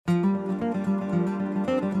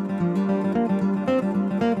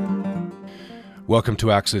Welcome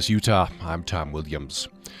to Access Utah. I'm Tom Williams.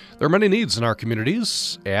 There are many needs in our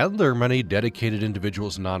communities, and there are many dedicated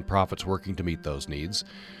individuals and nonprofits working to meet those needs.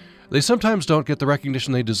 They sometimes don't get the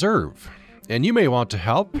recognition they deserve, and you may want to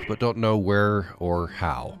help, but don't know where or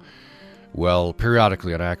how. Well,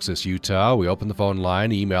 periodically on Access Utah, we open the phone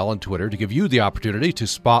line, email, and Twitter to give you the opportunity to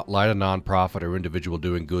spotlight a nonprofit or individual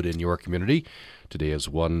doing good in your community. Today is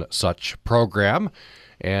one such program.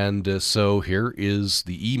 And so here is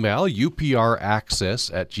the email,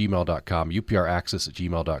 upraccess@gmail.com,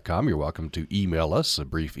 upraccess@gmail.com. You're welcome to email us, a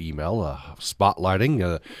brief email spotlighting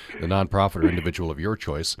the nonprofit or individual of your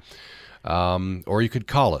choice. Or you could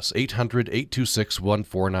call us,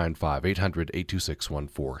 800-826-1495,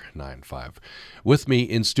 800-826-1495. With me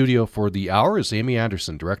in studio for the hour is Amy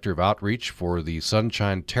Anderson, Director of Outreach for the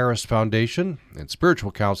Sunshine Terrace Foundation and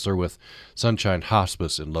Spiritual Counselor with Sunshine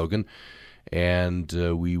Hospice in Logan. And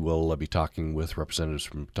we will be talking with representatives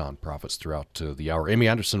from nonprofits throughout the hour. Amy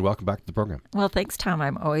Anderson, welcome back to the program. Well, thanks, Tom.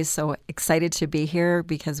 I'm always so excited to be here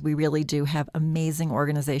because we really do have amazing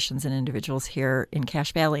organizations and individuals here in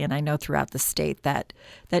Cache Valley, and I know throughout the state that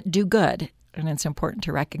do good, and it's important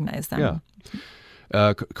to recognize them. Yeah.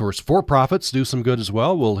 Of course, for-profits do some good as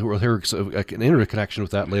well. We'll hear an interconnection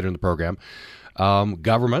with that later in the program.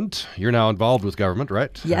 Government, you're now involved with government,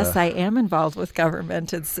 right? Yes, I am involved with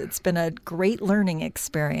government. It's been a great learning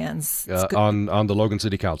experience. On the Logan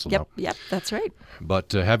City Council now. Yep, that's right.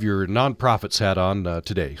 But have your nonprofits hat on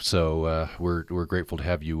today, so we're grateful to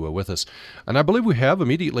have you with us. And I believe we have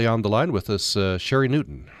immediately on the line with us Sherry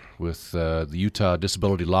Newton with the Utah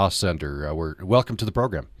Disability Law Center. Welcome to the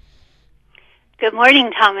program. Good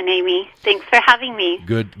morning, Tom and Amy. Thanks for having me.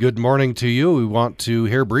 Good morning to you. We want to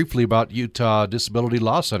hear briefly about Utah Disability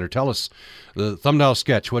Law Center. Tell us the thumbnail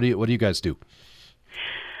sketch. What do you guys do?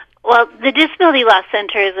 Well, the Disability Law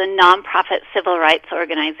Center is a nonprofit civil rights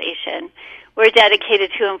organization. We're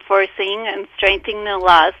dedicated to enforcing and strengthening the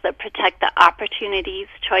laws that protect the opportunities,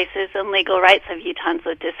 choices, and legal rights of Utahns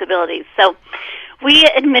with disabilities. So we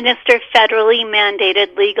administer federally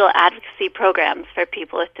mandated legal advocacy programs for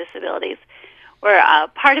people with disabilities. We're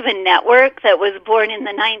part of a network that was born in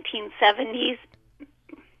the 1970s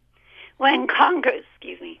when Congress,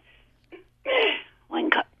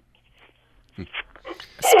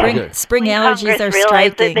 Spring allergies are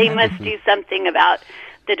realized striking. that they must do something about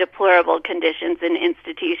the deplorable conditions in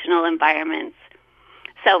institutional environments.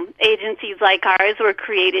 So agencies like ours were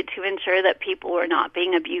created to ensure that people were not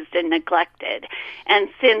being abused and neglected. And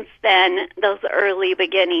since then, those early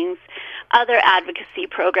beginnings, other advocacy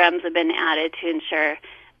programs have been added to ensure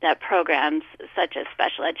that programs such as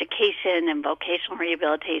special education and vocational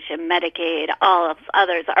rehabilitation, Medicaid, all of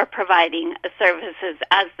others are providing services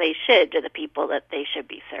as they should to the people that they should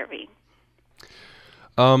be serving.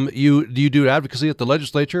 Do you do advocacy at the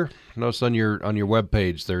legislature? Notice on your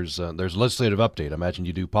webpage there's a legislative update. I imagine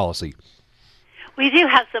you do policy. We do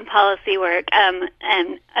have some policy work, and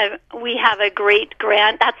we have a great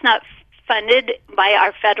grant. That's not funded by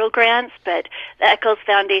our federal grants, but the Echoes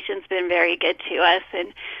Foundation's been very good to us,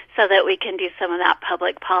 and so that we can do some of that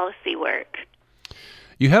public policy work.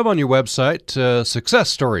 You have on your website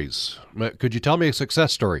success stories. Could you tell me a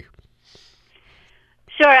success story?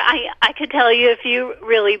 Sure, I could tell you a few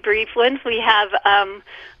really brief ones. We have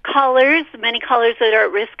many callers that are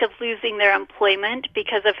at risk of losing their employment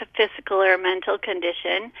because of a physical or mental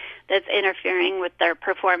condition that's interfering with their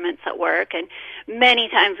performance at work. And many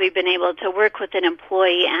times we've been able to work with an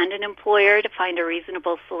employee and an employer to find a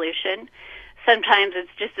reasonable solution. Sometimes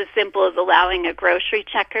it's just as simple as allowing a grocery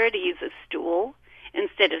checker to use a stool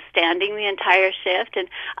instead of standing the entire shift, and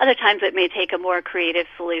other times it may take a more creative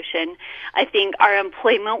solution. I think our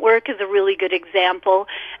employment work is a really good example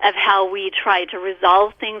of how we try to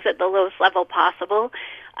resolve things at the lowest level possible.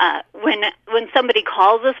 When somebody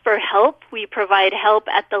calls us for help, we provide help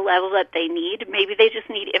at the level that they need. Maybe they just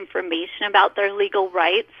need information about their legal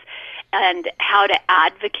rights and how to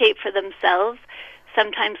advocate for themselves.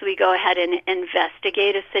 Sometimes we go ahead and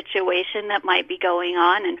investigate a situation that might be going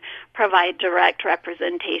on and provide direct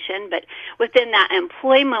representation. But within that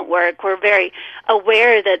employment work, we're very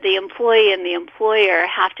aware that the employee and the employer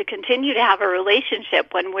have to continue to have a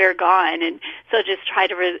relationship when we're gone. And so just try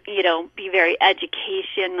to, be very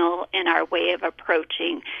educational in our way of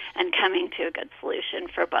approaching and coming to a good solution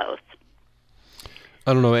for both.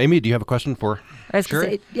 I don't know. Amy, do you have a question for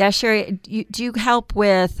Sherry? Sherry, do you help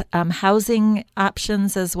with housing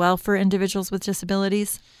options as well for individuals with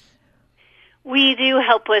disabilities? We do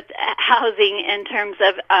help with housing in terms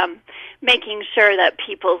of making sure that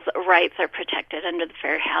people's rights are protected under the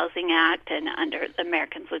Fair Housing Act and under the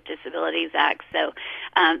Americans with Disabilities Act, so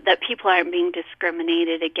that people aren't being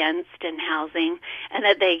discriminated against in housing, and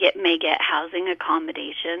that they may get housing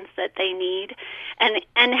accommodations that they need.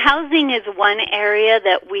 And housing is one area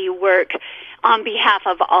that we work on behalf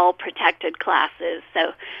of all protected classes.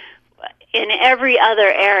 So in every other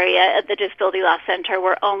area at the Disability Law Center,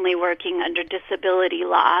 we're only working under disability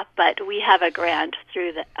law, but we have a grant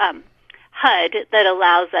through the HUD that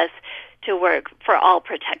allows us to work for all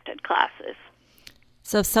protected classes.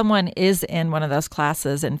 So if someone is in one of those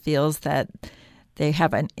classes and feels that they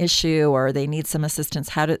have an issue or they need some assistance,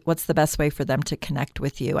 what's the best way for them to connect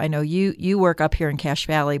with you? I know you work up here in Cache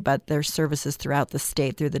Valley, but there's services throughout the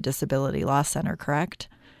state through the Disability Law Center, correct?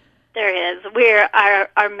 There is.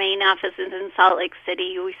 Our main office is in Salt Lake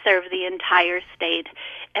City. We serve the entire state.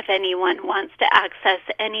 If anyone wants to access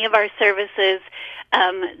any of our services,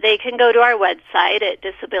 they can go to our website at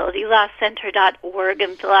disabilitylawcenter.org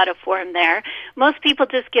and fill out a form there. Most people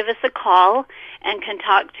just give us a call and can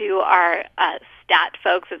talk to our STAT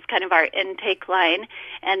folks. It's kind of our intake line,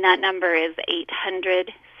 and that number is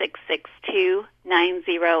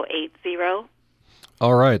 800-662-9080.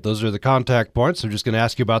 All right, those are the contact points. I'm just going to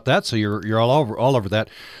ask you about that, so you're all over that.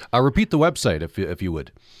 Repeat the website if you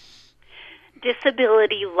would.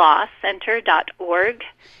 disabilitylawcenter.org.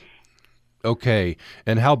 Okay,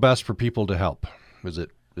 and how best for people to help? Is it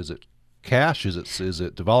cash? Is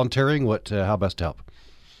it volunteering? How best to help?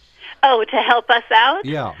 Oh, to help us out?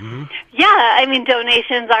 Yeah. Mm-hmm. Yeah, I mean,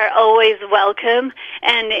 donations are always welcome.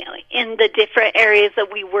 And in the different areas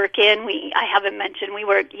that we work in, I haven't mentioned, we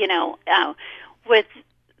work, with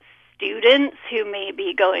students who may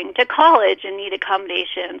be going to college and need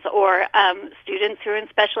accommodations, or students who are in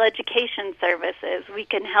special education services. We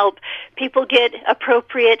can help people get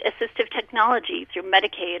appropriate assistive technology through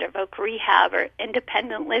Medicaid or voc rehab or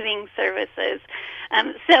independent living services.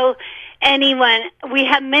 So we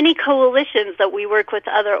have many coalitions that we work with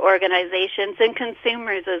other organizations and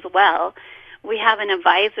consumers as well. We have an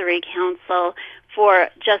advisory council for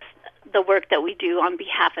just the work that we do on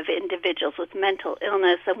behalf of individuals with mental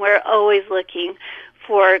illness, and we're always looking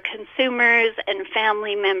for consumers and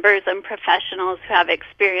family members and professionals who have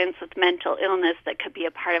experience with mental illness that could be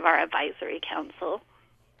a part of our advisory council.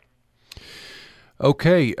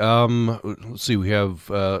 Okay, let's see. We have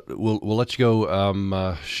we'll let you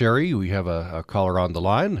go, Sherry. We have a caller on the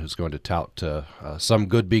line who's going to tout some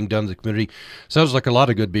good being done in the community. Sounds like a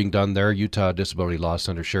lot of good being done there. Utah Disability Law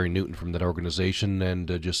Center, Sherry Newton from that organization,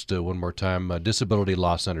 and just one more time,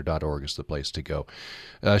 disabilitylawcenter.org is the place to go.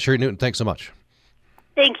 Sherry Newton, thanks so much.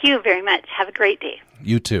 Thank you very much. Have a great day.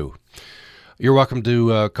 You too. You're welcome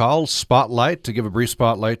to call Spotlight to give a brief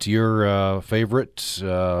spotlight to your favorite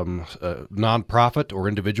nonprofit or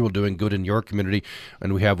individual doing good in your community.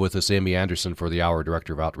 And we have with us Amy Anderson for the hour,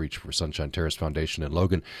 Director of Outreach for Sunshine Terrace Foundation in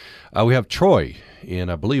Logan. We have Troy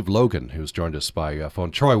in, I believe, Logan, who's joined us by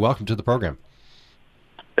phone. Troy, welcome to the program.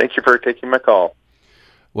 Thank you for taking my call.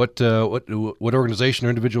 What organization or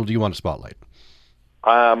individual do you want to spotlight?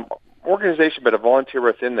 Organization, but a volunteer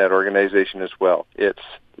within that organization as well. It's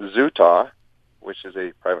Zootah, which is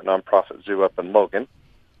a private nonprofit zoo up in Logan.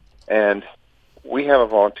 And we have a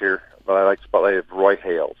volunteer, but I like to spotlight Roy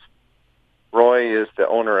Hales. Roy is the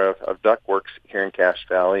owner of Duckworks here in Cache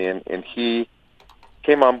Valley, and he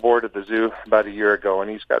came on board at the zoo about a year ago, and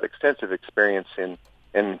he's got extensive experience in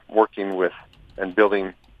working with and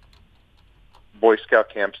building Boy Scout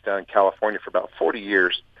camps down in California for about 40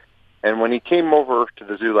 years. And when he came over to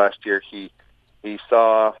the zoo last year, he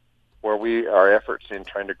saw where our efforts in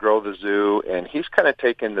trying to grow the zoo, and he's kind of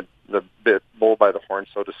taken the bull by the horn,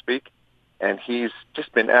 so to speak, and he's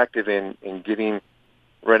just been active in getting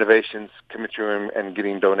renovations coming to him and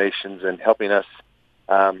getting donations and helping us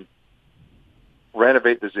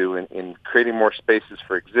renovate the zoo in creating more spaces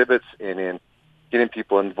for exhibits and in getting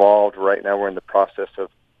people involved. Right now we're in the process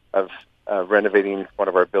of renovating one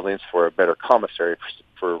of our buildings for a better commissary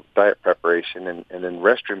for diet preparation and then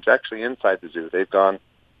restrooms actually inside the zoo. They've gone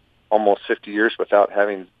almost 50 years without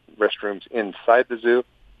having restrooms inside the zoo,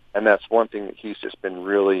 and that's one thing that he's just been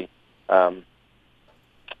really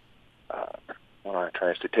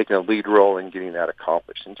taking a lead role in getting that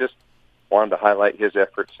accomplished. And just wanted to highlight his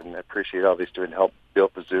efforts and appreciate all he's doing to help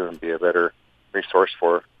build the zoo and be a better resource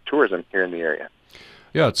for tourism here in the area.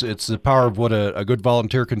 Yeah, it's the power of what a good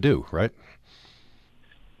volunteer can do, right?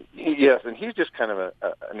 Yes, and he's just kind of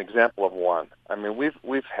an example of one. I mean,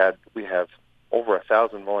 we have over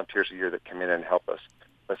 1,000 volunteers a year that come in and help us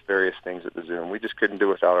with various things at the zoo, and we just couldn't do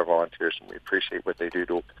without our volunteers, and we appreciate what they do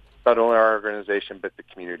to not only our organization but the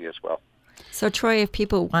community as well. So, Troy, if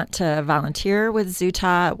people want to volunteer with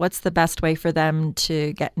Zootah, what's the best way for them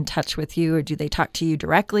to get in touch with you? Or do they talk to you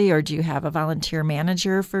directly, or do you have a volunteer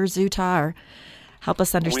manager for Zootah? Or help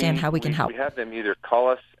us understand how we can help. We have them either call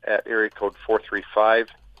us at area code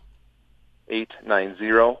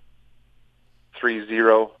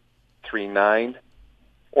 435-890-3039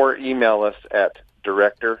 or email us at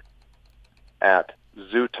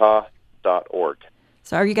director@zootah.org.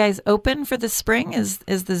 So are you guys open for the spring? Is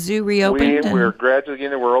the zoo reopened? We're gradually getting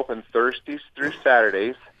there. We're open Thursdays through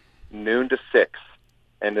Saturdays, noon to 6.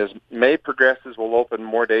 And as May progresses, we'll open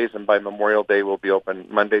more days, and by Memorial Day, we'll be open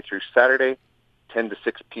Monday through Saturday, 10 to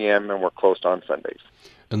 6 p.m., and we're closed on Sundays.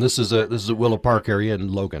 And this is a Willow Park area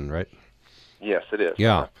in Logan, right? Yes, it is.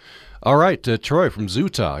 Yeah. All right, Troy from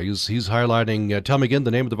Zootah. He's highlighting. Tell me again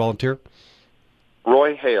the name of the volunteer.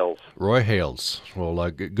 Roy Hales. Roy Hales.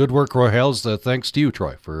 Well, good work, Roy Hales. Thanks to you,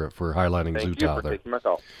 Troy, for highlighting Thank Zootah you for there. taking my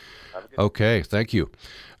call. Have a good day. Okay, thank you.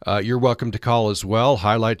 You're welcome to call as well.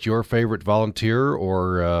 Highlight your favorite volunteer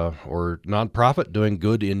or nonprofit doing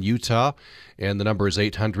good in Utah, and the number is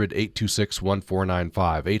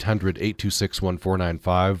 800-826-1495,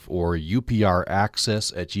 800-826-1495, or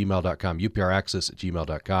upraccess@gmail.com,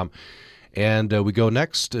 upraccess@gmail.com. And we go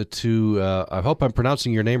next to, I hope I'm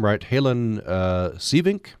pronouncing your name right, Helen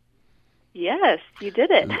Sievink. Yes, you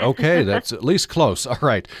did it. Okay, that's at least close. All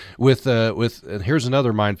right. With and here's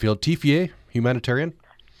another minefield, TFA, humanitarian?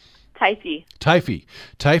 Typhy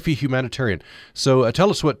humanitarian. So tell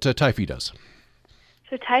us what Typhy does.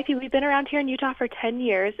 So Typhy, we've been around here in Utah for 10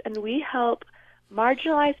 years, and we help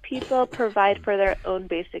marginalized people provide for their own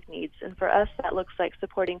basic needs. And for us, that looks like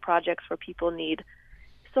supporting projects where people need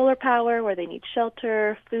solar power, where they need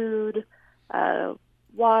shelter, food,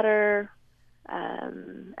 water,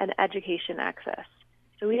 and education access.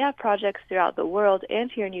 So we have projects throughout the world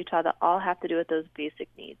and here in Utah that all have to do with those basic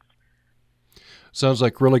needs. Sounds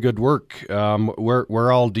like really good work.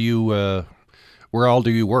 Where all do you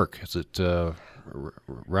work? Is it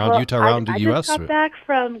around Utah, around the U.S.? I just got back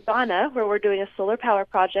from Ghana, where we're doing a solar power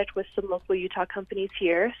project with some local Utah companies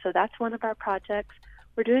here. So that's one of our projects.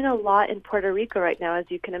 We're doing a lot in Puerto Rico right now, as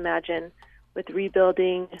you can imagine, with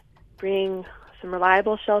rebuilding, bringing some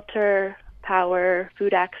reliable shelter, power,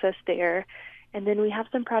 food access there. And then we have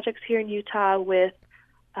some projects here in Utah with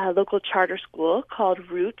a local charter school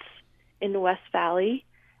called Roots in the West Valley,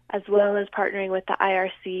 as well as partnering with the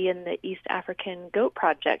IRC and the East African Goat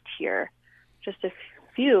Project here. Just a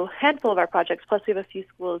handful of our projects, plus we have a few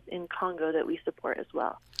schools in Congo that we support as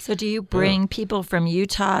well. So do you bring people from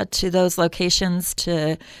Utah to those locations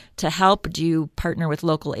to help? Do you partner with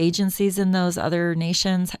local agencies in those other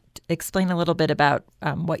nations? Explain a little bit about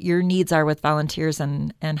what your needs are with volunteers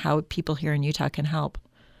and how people here in Utah can help.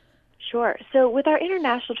 Sure. So with our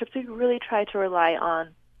international trips, we really try to rely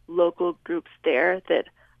on local groups there that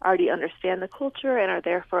already understand the culture and are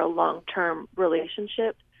there for a long-term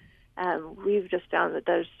relationship. We've just found that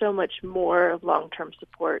there's so much more long-term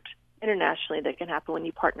support internationally that can happen when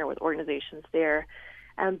you partner with organizations there.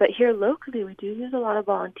 But here locally, we do use a lot of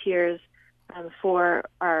volunteers for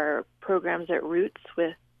our programs at Roots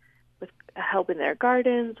with help in their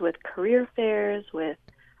gardens, with career fairs, with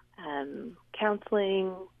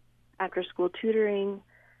counseling, after-school tutoring.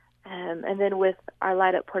 And then with our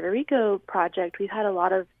Light Up Puerto Rico project, we've had a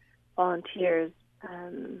lot of volunteers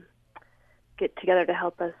get together to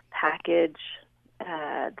help us package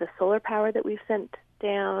the solar power that we've sent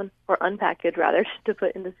down, or unpackage rather, to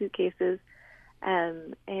put in the suitcases,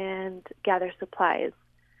 and gather supplies,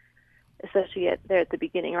 especially there at the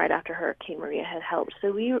beginning, right after Hurricane Maria had helped.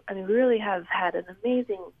 So we really have had an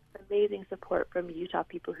amazing support from Utah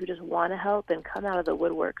people who just want to help and come out of the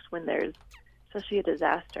woodworks when there's especially a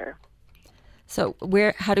disaster. So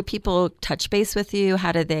how do people touch base with you?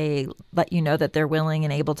 How do they let you know that they're willing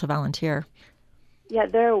and able to volunteer? Yeah,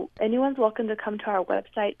 anyone's welcome to come to our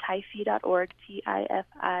website, Tyfie.org,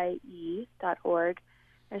 TIFIE.org,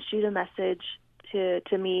 and shoot a message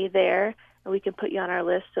to me there, and we can put you on our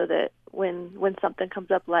list so that when something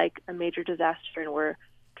comes up like a major disaster and we're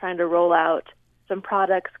trying to roll out some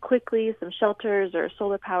products quickly, some shelters or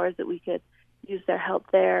solar powers, that we could use their help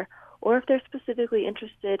there. Or if they're specifically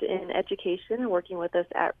interested in education and working with us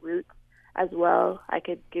at Roots as well, I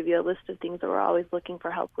could give you a list of things that we're always looking for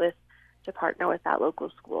help with to partner with that local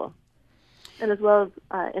school. And as well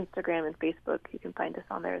as Instagram and Facebook, you can find us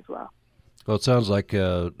on there as well. Well, it sounds like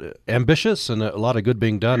ambitious and a lot of good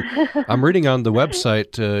being done. I'm reading on the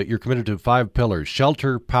website, you're committed to 5 pillars: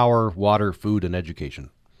 shelter, power, water, food, and education.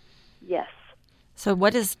 Yes. So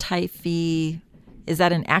what is Tyfie? Is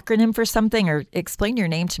that an acronym for something, or explain your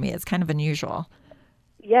name to me? It's kind of unusual.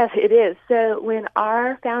 Yes, it is. So when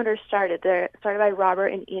our founders started, they're started by Robert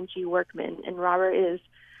and Angie Workman, and Robert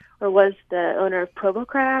was the owner of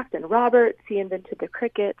Provocraft, and Roberts, he invented the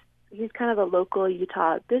Cricut. He's kind of a local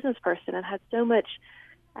Utah business person and had so much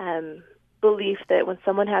belief that when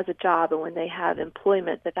someone has a job and when they have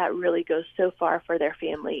employment, that really goes so far for their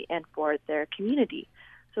family and for their community.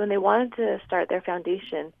 So when they wanted to start their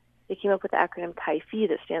foundation, they came up with the acronym TIFE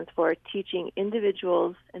that stands for Teaching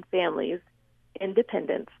Individuals and Families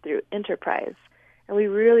Independence Through Enterprise. And we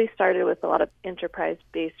really started with a lot of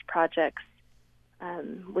enterprise-based projects.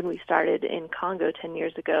 When we started in Congo 10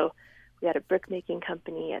 years ago, we had a brick-making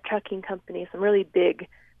company, a trucking company, some really big,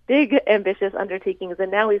 ambitious undertakings. And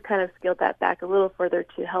now we've kind of scaled that back a little further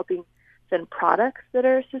to helping send products that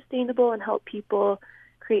are sustainable and help people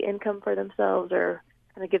create income for themselves or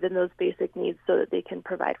kind of give them those basic needs so that they can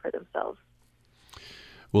provide for themselves.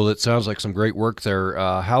 Well, it sounds like some great work there.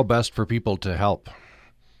 How best for people to help?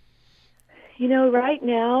 Right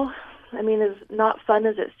now, as not fun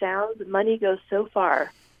as it sounds, money goes so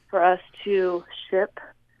far for us to ship,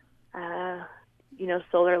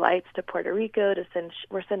 solar lights to Puerto Rico.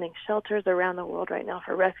 We're sending shelters around the world right now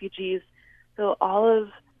for refugees. So all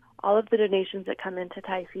of the donations that come into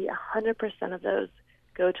TIFE, 100% of those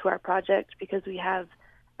go to our project because we have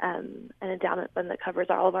an endowment fund that covers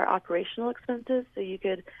all of our operational expenses. So you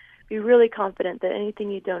could be really confident that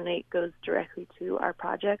anything you donate goes directly to our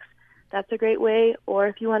projects. That's a great way. Or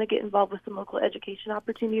if you want to get involved with some local education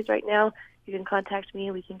opportunities right now, you can contact me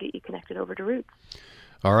and we can get you connected over to Roots.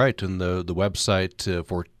 All right, and the website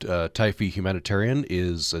for TIFE Humanitarian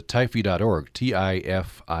is TIFE.org,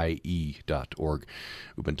 TIFIE.org.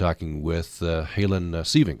 We've been talking with Helen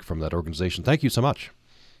Sieving from that organization. Thank you so much.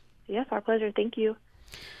 Yes, our pleasure. Thank you.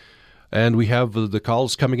 And we have the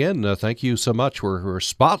calls coming in. Thank you so much. We're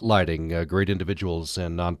spotlighting great individuals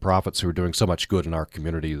and nonprofits who are doing so much good in our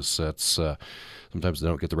communities. That's sometimes they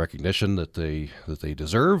don't get the recognition that they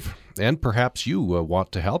deserve, and perhaps you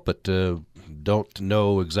want to help, but don't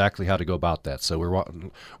know exactly how to go about that. So we're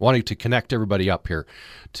wanting to connect everybody up here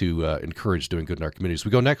to encourage doing good in our communities.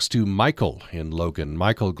 We go next to Michael in Logan.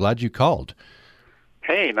 Michael, glad you called.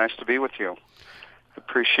 Hey, nice to be with you.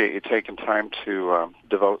 Appreciate you taking time to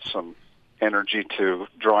devote some energy to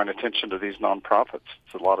drawing attention to these nonprofits.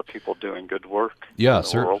 It's a lot of people doing good work in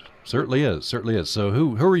the world. Certainly is. So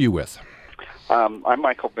who are you with? I'm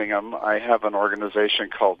Michael Bingham. I have an organization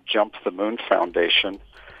called Jump the Moon Foundation.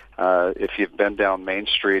 If you've been down Main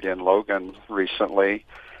Street in Logan recently,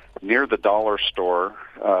 near the dollar store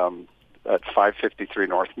at 553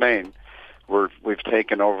 North Main, we've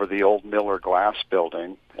taken over the old Miller Glass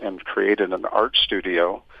building and created an art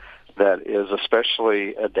studio that is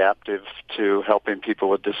especially adaptive to helping people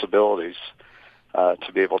with disabilities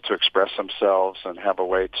to be able to express themselves and have a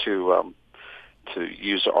way to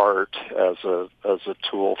use art as a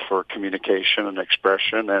tool for communication and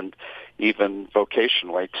expression, and even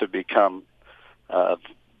vocationally to become a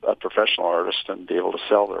professional artist and be able to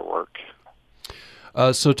sell their work.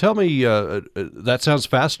 So tell me, that sounds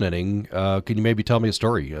fascinating. Can you maybe tell me a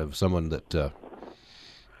story of someone that's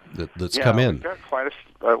come in?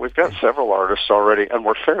 We've got several artists already, and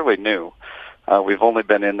we're fairly new. We've only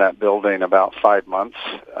been in that building about 5 months.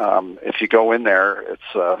 If you go in there,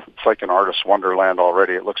 it's like an artist's wonderland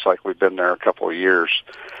already. It looks like we've been there a couple of years,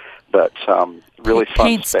 but really fun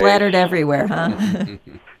paint space. Splattered everywhere, huh?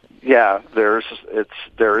 Yeah, there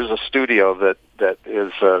is a studio that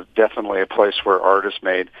is definitely a place where art is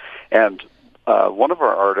made, and one of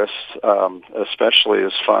our artists especially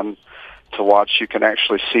is fun to watch. You can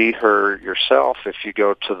actually see her yourself if you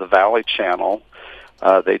go to the Valley Channel.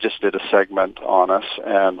 They just did a segment on us,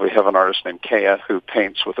 and we have an artist named Kea who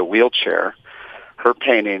paints with a wheelchair. Her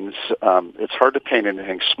paintings, it's hard to paint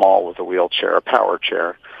anything small with a wheelchair, a power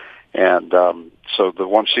chair. And so the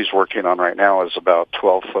one she's working on right now is about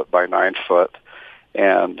 12 foot by 9 foot,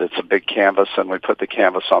 and it's a big canvas, and we put the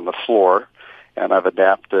canvas on the floor. And I've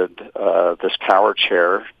adapted this power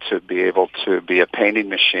chair to be able to be a painting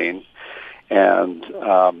machine. And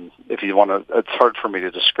if you want to, it's hard for me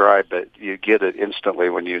to describe, but you get it instantly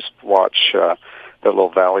when you watch the little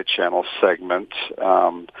Valley Channel segment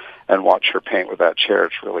and watch her paint with that chair.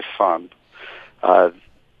 It's really fun.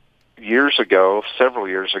 Several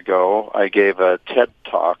years ago, I gave a TED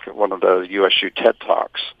Talk, one of the USU TED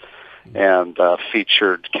Talks, and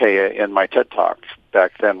featured Kea in my TED Talk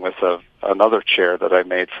back then with another chair that I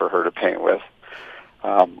made for her to paint with.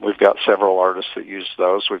 We've got several artists that use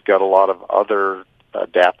those. We've got a lot of other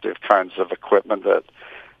adaptive kinds of equipment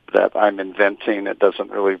that I'm inventing.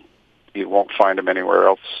 You won't find them anywhere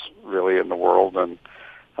else really in the world, and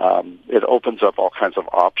it opens up all kinds of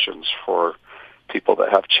options for people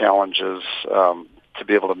that have challenges to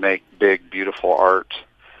be able to make big, beautiful art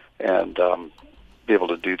and be able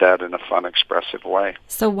to do that in a fun, expressive way.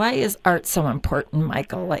 So why is art so important,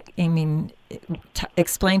 Michael?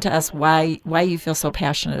 Explain to us why you feel so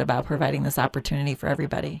passionate about providing this opportunity for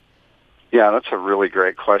everybody. Yeah, that's a really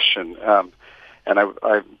great question. And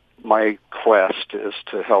my quest is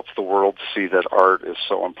to help the world see that art is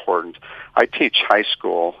so important. I teach high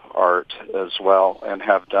school art as well, and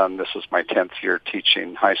have done. This is my 10th year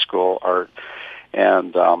teaching high school art.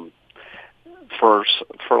 And for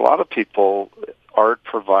a lot of people, art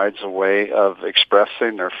provides a way of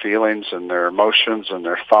expressing their feelings and their emotions and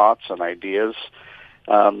their thoughts and ideas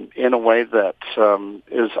in a way that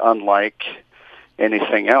is unlike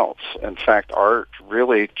anything else. In fact, art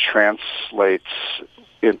really translates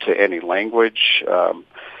into any language.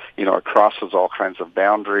 It crosses all kinds of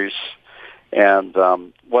boundaries. And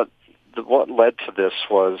what led to this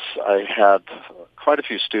was I had quite a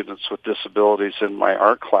few students with disabilities in my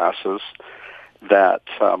art classes that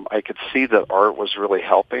I could see that art was really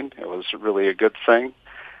helping. It was really a good thing.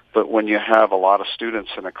 But when you have a lot of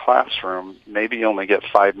students in a classroom, maybe you only get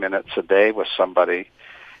 5 minutes a day with somebody.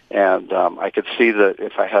 And I could see that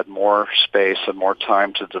if I had more space and more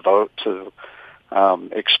time to devote to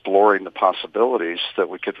exploring the possibilities, that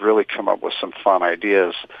we could really come up with some fun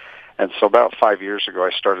ideas. And so about 5 years ago,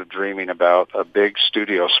 I started dreaming about a big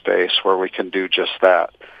studio space where we can do just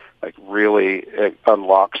that, like really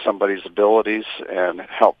unlock somebody's abilities and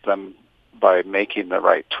help them by making the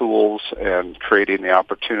right tools and creating the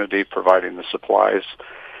opportunity, providing the supplies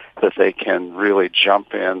that they can really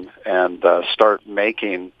jump in and start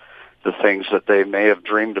making the things that they may have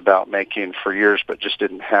dreamed about making for years but just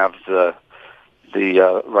didn't have the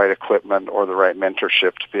right equipment or the right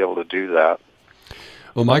mentorship to be able to do that.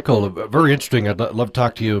 Well, Michael, very interesting. I'd love to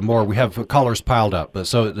talk to you more. We have callers piled up,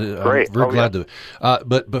 so Great. I'm very glad to.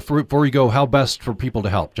 But before you go, how best for people to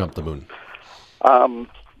help Jump the Moon?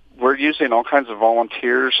 We're using all kinds of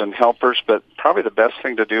volunteers and helpers, but probably the best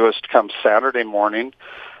thing to do is to come Saturday morning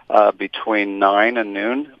between 9 and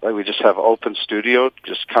noon. We just have open studio.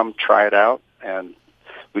 Just come try it out. And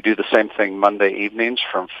we do the same thing Monday evenings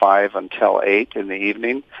from 5 until 8 in the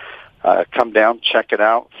evening. Come down, check it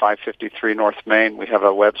out, 553 North Main. We have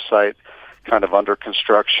a website kind of under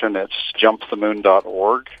construction. It's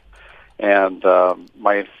jumpthemoon.org. And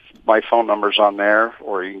my phone number's on there,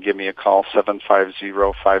 or you can give me a call,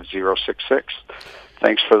 750-5066.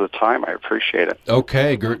 Thanks for the time. I appreciate it.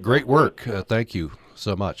 Okay, great work. Thank you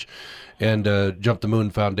so much. And Jump the Moon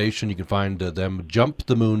Foundation, you can find them,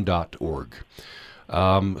 jumpthemoon.org.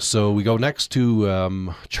 So we go next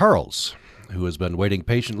to Charles, who has been waiting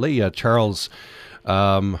patiently. Charles,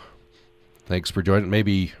 thanks for joining.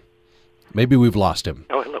 Maybe we've lost him.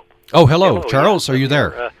 Oh, hello. Oh, hello. Charles, are you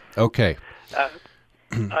there? Okay.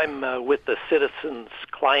 I'm with the Citizens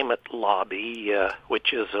Climate Lobby,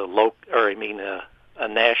 which is a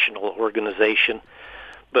national organization,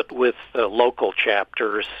 but with local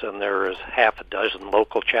chapters, and there's half a dozen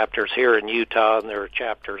local chapters here in Utah, and there are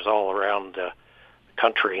chapters all around the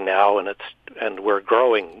country now, and we're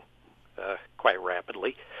growing quite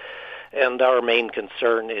rapidly. And our main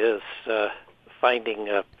concern is finding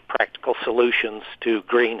practical solutions to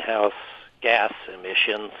greenhouse gas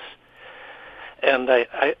emissions. And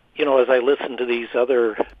I as I listen to these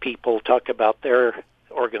other people talk about their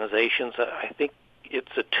organizations, I think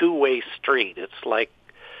it's a two-way street. It's like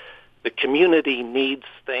the community needs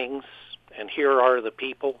things, and here are the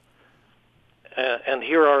people, and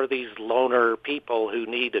here are these loner people who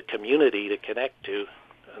need a community to connect to.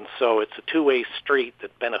 And so it's a two-way street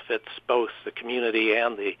that benefits both the community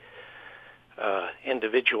and the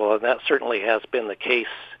individual, and that certainly has been the case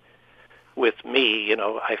with me.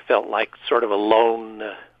 I felt like sort of a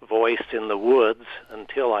lone voice in the woods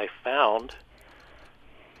until I found,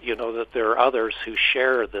 that there are others who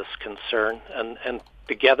share this concern, and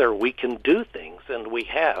together we can do things, and we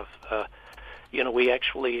have. We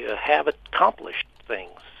actually have accomplished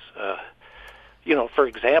things. For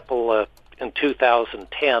example, in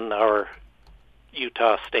 2010, our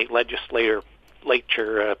Utah State Legislature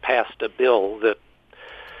passed a bill that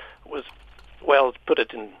was, well, to put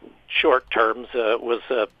it in short terms, was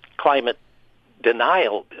a climate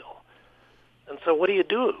denial bill. And so what do you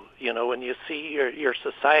do, when you see your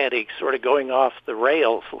society sort of going off the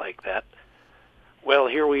rails like that? Well,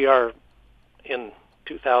 here we are in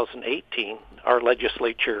 2018. Our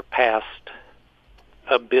legislature passed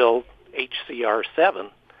a bill, HCR 7,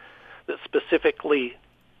 that specifically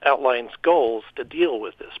outlines goals to deal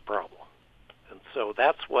with this problem. And so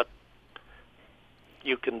that's what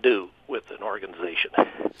you can do with an organization.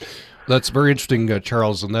 That's very interesting,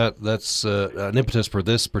 Charles, and that's an impetus for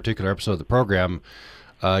this particular episode of the program.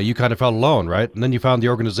 You kind of felt alone, right? And then you found the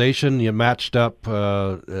organization, you matched up,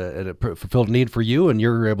 and it fulfilled a need for you, and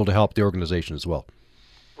you're able to help the organization as well.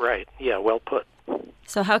 Right. Yeah, well put.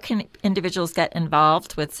 So how can individuals get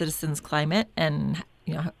involved with Citizens Climate, and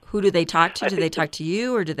who do they talk to? Do they talk to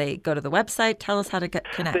you, or do they go to the website? Tell us how to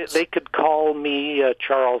connect. They could call me,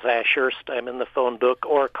 Charles Ashurst. I'm in the phone book,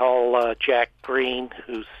 or call Jack Green,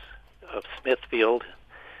 who's of Smithfield.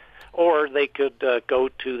 Or they could go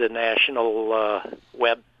to the national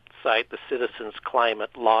website, the Citizens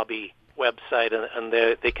Climate Lobby website, and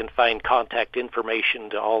they can find contact information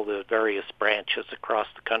to all the various branches across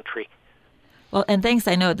the country. Well, and thanks.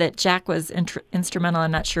 I know that Jack was instrumental.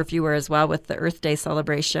 I'm not sure if you were as well with the Earth Day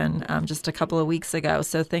celebration just a couple of weeks ago.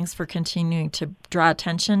 So thanks for continuing to draw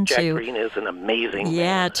attention Jack Green is an amazing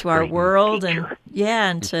man, to our world, teacher.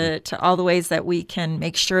 and to all the ways that we can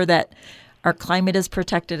make sure that our climate is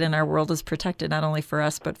protected and our world is protected, not only for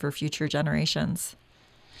us but for future generations.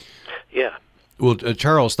 Yeah. Well,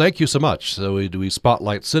 Charles, thank you so much. So we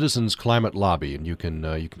spotlight Citizens Climate Lobby, and you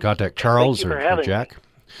can contact Charles or Jack.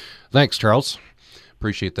 Thanks, Charles.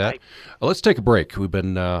 Appreciate that. Let's take a break. I've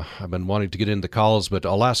been wanting to get into calls, but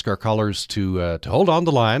I'll ask our callers to hold on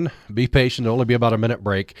the line. Be patient. It'll only be about a minute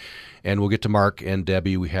break, and we'll get to Mark and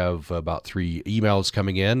Debbie. We have about 3 emails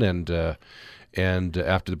coming in, and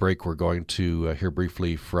after the break, we're going to hear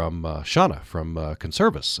briefly from Shauna from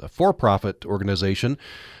Conservice, a for-profit organization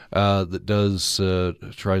that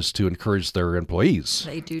tries to encourage their employees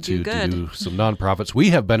to good. Do some nonprofits. We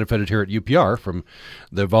have benefited here at UPR from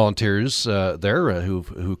the volunteers there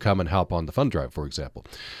who come and help on the fund drive, for example.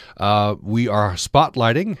 We are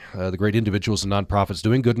spotlighting the great individuals and nonprofits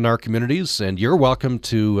doing good in our communities, and you're welcome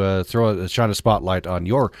to shine a spotlight on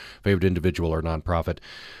your favorite individual or nonprofit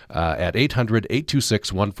at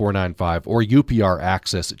 800-826-1495 or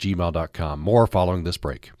upraccess@gmail.com. More following this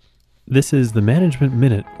break. This is the Management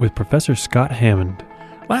Minute with Professor Scott Hammond.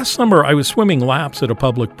 Last summer, I was swimming laps at a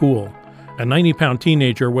public pool. A 90-pound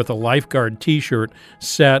teenager with a lifeguard T-shirt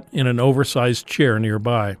sat in an oversized chair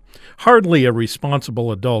nearby. Hardly a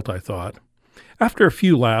responsible adult, I thought. After a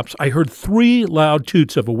few laps, I heard 3 loud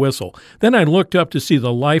toots of a whistle. Then I looked up to see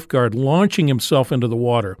the lifeguard launching himself into the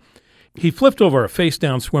water. He flipped over a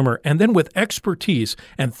face-down swimmer, and then with expertise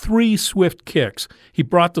and 3 swift kicks, he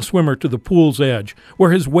brought the swimmer to the pool's edge,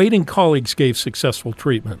 where his waiting colleagues gave successful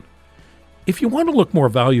treatment. If you want to look more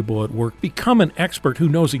valuable at work, become an expert who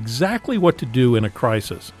knows exactly what to do in a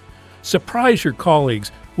crisis. Surprise your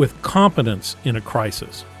colleagues with competence in a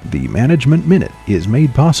crisis. The Management Minute is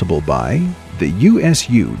made possible by the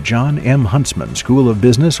USU John M. Huntsman School of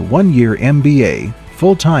Business 1-year MBA,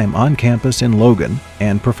 full-time on campus in Logan,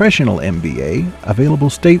 and professional MBA available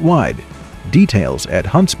statewide. Details at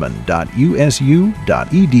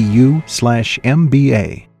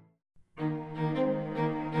huntsman.usu.edu/MBA.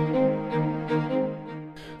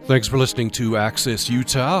 Thanks for listening to Access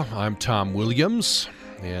Utah. I'm Tom Williams,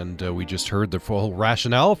 and we just heard the full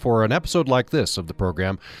rationale for an episode like this of the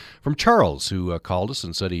program from Charles, who called us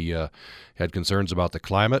and said he had concerns about the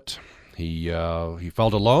climate. He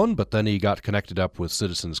felt alone, but then he got connected up with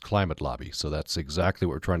Citizens Climate Lobby. So that's exactly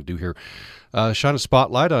what we're trying to do here. Shine a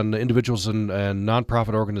spotlight on individuals and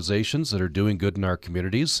nonprofit organizations that are doing good in our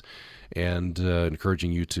communities and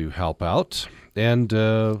encouraging you to help out. And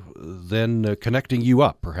then connecting you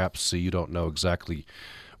up. Perhaps you don't know exactly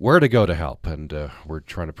where to go to help, and we're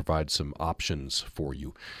trying to provide some options for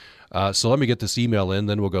you. So let me get this email in,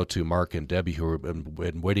 then we'll go to Mark and Debbie, who have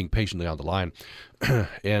been waiting patiently on the line.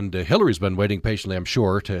 And Hillary's been waiting patiently, I'm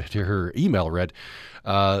sure, to hear her email read.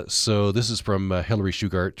 So this is from Hillary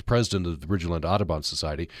Shugart, president of the Bridgerland Audubon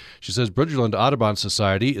Society. She says, Bridgerland Audubon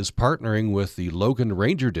Society is partnering with the Logan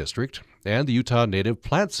Ranger District and the Utah Native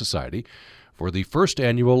Plant Society for the first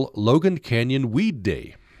annual Logan Canyon Weed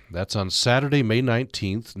Day. That's on Saturday, May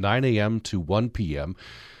 19th, 9 a.m. to 1 p.m.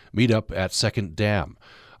 Meet up at Second Dam.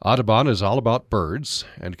 Audubon is all about birds,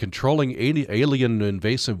 and controlling alien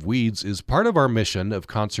invasive weeds is part of our mission of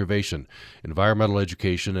conservation, environmental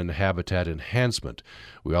education, and habitat enhancement.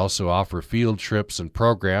 We also offer field trips and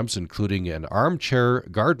programs, including an armchair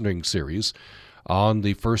gardening series on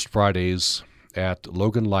the first Fridays at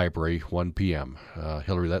Logan Library, 1 p.m.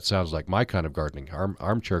 Hillary, that sounds like my kind of gardening,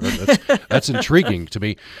 armchair gardening. That's intriguing to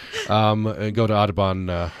me. And go to Audubon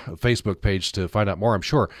Facebook page to find out more, I'm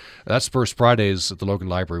sure. That's first Fridays at the Logan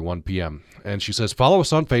Library, 1 p.m. And she says, follow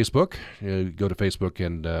us on Facebook. Go to Facebook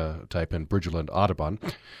and type in Bridgerland Audubon.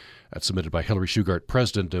 That's submitted by Hillary Shugart,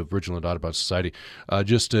 president of Bridgeland Audubon Society.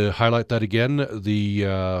 Just to highlight that again,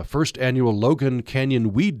 the first annual Logan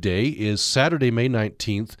Canyon Weed Day is Saturday, May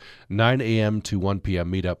 19th, 9 a.m. to 1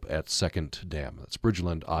 p.m. Meetup at Second Dam. That's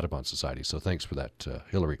Bridgeland Audubon Society. So thanks for that,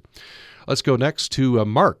 Hillary. Let's go next to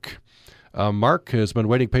Mark. Mark has been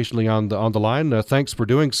waiting patiently on the line. Thanks for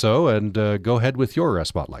doing so, and go ahead with your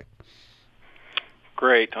spotlight.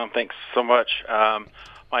 Great, Tom. Thanks so much.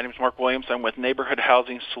 My name is Mark Williams. I'm with Neighborhood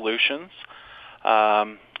Housing Solutions.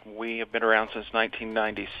 We have been around since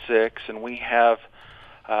 1996, and we have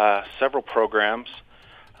several programs.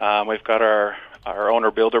 We've got our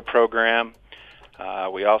owner-builder program.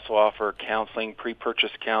 We also offer counseling,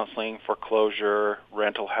 pre-purchase counseling, foreclosure,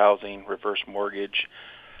 rental housing, reverse mortgage.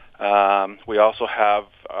 We also have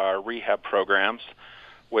our rehab programs,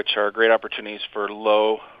 which are great opportunities for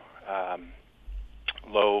low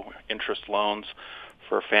interest loans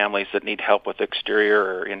for families that need help with exterior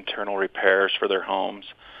or internal repairs for their homes.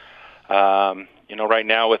 Right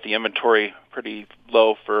now with the inventory pretty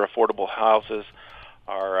low for affordable houses,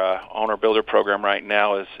 our owner builder program right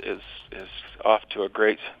now is off to a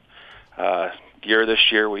great year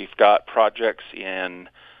this year. We've got projects in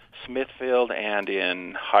Smithfield and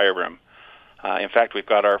in Hiram. In fact, we've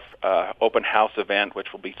got our open house event,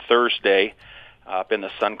 which will be Thursday up in the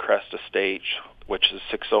Suncrest Estate, which is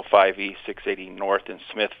 605 East, 680 North in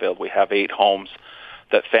Smithfield. We have 8 homes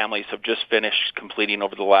that families have just finished completing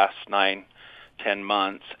over the last 9-10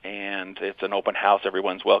 months, and it's an open house.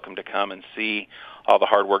 Everyone's welcome to come and see all the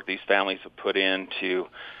hard work these families have put into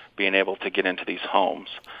being able to get into these homes.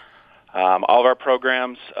 All of our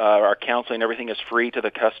programs, our counseling, everything is free to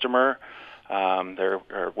the customer.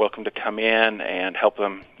 They're welcome to come in and help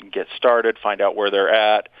them get started, find out where they're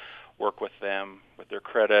at, work with them with their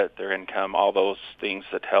credit, their income, all those things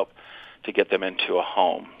that help to get them into a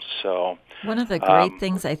home. So one of the great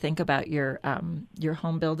things I think about your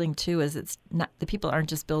home building too is it's not, the people aren't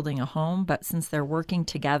just building a home, but since they're working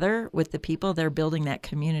together with the people, they're building that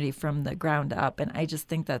community from the ground up. And I just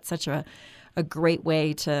think that's such a great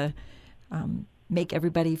way to make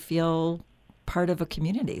everybody feel part of a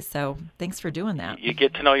community. So thanks for doing that. You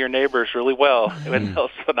get to know your neighbors really well in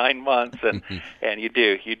those 9 months, and you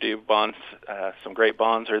do bonds. Some great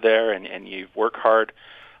bonds are there, and you work hard.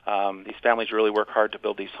 These families really work hard to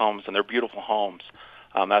build these homes, and they're beautiful homes.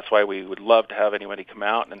 That's why we would love to have anybody come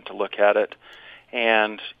out and to look at it,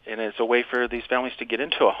 and it's a way for these families to get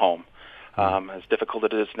into a home. As difficult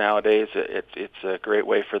as it is nowadays, it's a great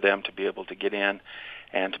way for them to be able to get in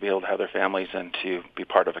and to be able to have their families and to be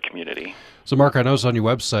part of a community. So, Mark, I noticed on your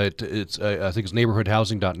website, it's I think it's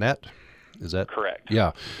neighborhoodhousing.net. Is that correct?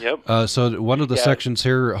 Yeah. Yep. So one of the sections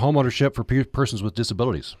here, homeownership for persons with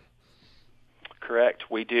disabilities. Correct.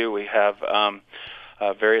 We do. We have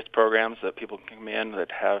various programs that people can come in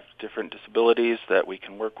that have different disabilities that we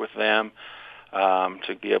can work with them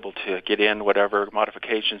to be able to get in whatever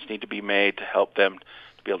modifications need to be made to help them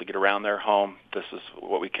to be able to get around their home. This is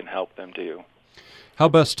what we can help them do. How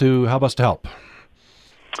best to help?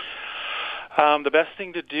 The best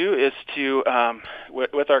thing to do is to,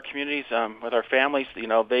 with our communities, with our families, they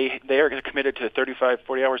are committed to 35,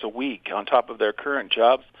 40 hours a week on top of their current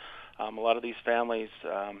jobs. A lot of these families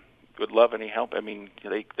would love any help. I mean,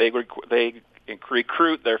 they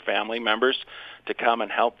recruit their family members to come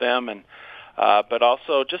and help them, and but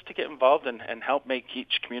also just to get involved and help make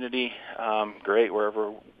each community great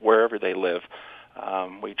wherever they live.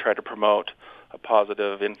 We try to promote a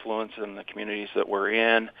positive influence in the communities that we're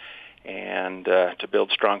in, and to build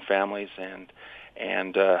strong families and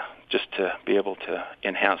just to be able to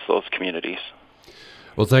enhance those communities.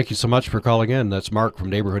 Well, thank you so much for calling in. That's Mark from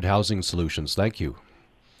Neighborhood Housing Solutions. Thank you.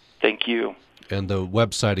 Thank you. And the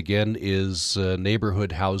website again is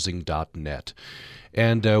neighborhoodhousing.net.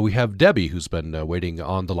 And we have Debbie who's been waiting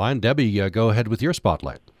on the line. Debbie, go ahead with your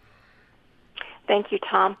spotlight. Thank you,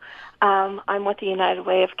 Tom. I'm with the United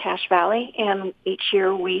Way of Cache Valley, and each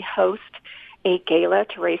year we host a gala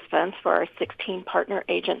to raise funds for our 16 partner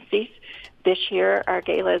agencies. This year, our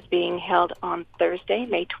gala is being held on Thursday,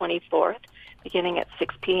 May 24th, beginning at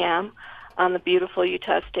 6 p.m. on the beautiful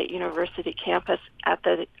Utah State University campus at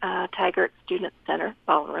the Taggart Student Center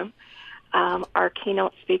Ballroom. Our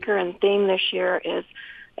keynote speaker and theme this year is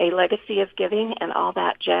A Legacy of Giving and All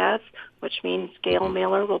That Jazz, which means Gail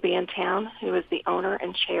Miller will be in town, who is the owner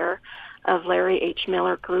and chair of Larry H.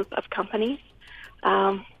 Miller Group of Companies.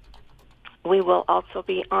 We will also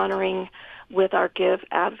be honoring with our Give,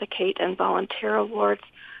 Advocate, and Volunteer Awards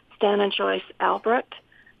Stan and Joyce Albrecht,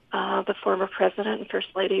 the former president and first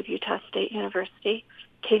lady of Utah State University,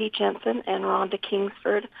 Katie Jensen and Rhonda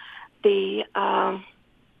Kingsford, the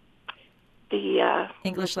the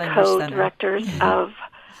English Language Center. co-directors of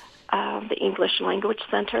the English Language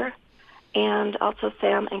Center, and also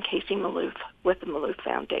Sam and Casey Maloof with the Maloof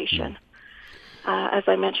Foundation. As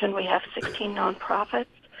I mentioned, we have 16 nonprofits: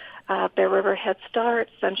 Bear River Head Start,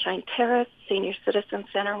 Sunshine Terrace, Senior Citizen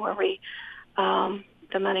Center, where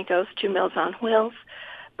the money goes to Meals on Wheels,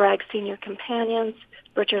 Bragg Senior Companions,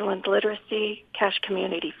 Bridgerland Literacy, Cache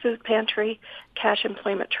Community Food Pantry, Cache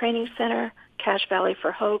Employment Training Center, Cache Valley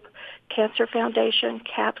for Hope, Cancer Foundation,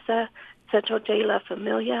 CAPSA, Centro de la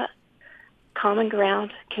Familia, Common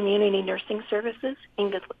Ground, Community Nursing Services,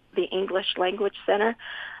 the English Language Center,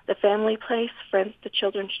 the Family Place, Friends to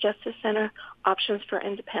Children's Justice Center, Options for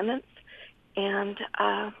Independence. And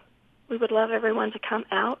we would love everyone to come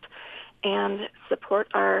out and support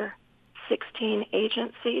our 16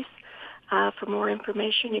 agencies. For more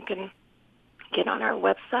information, you can get on our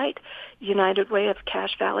website,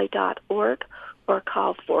 unitedwayofcachevalley.org, or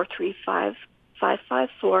call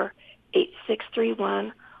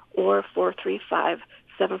 435-554-8631 or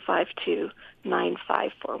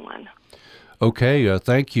 435-752-9541. Okay,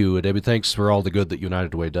 thank you, Debbie. Thanks for all the good that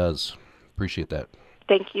United Way does. Appreciate that.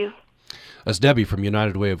 Thank you. That's Debbie from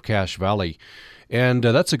United Way of Cache Valley. And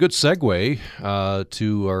that's a good segue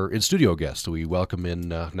to our in-studio guest we welcome in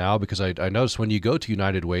now, because I noticed when you go to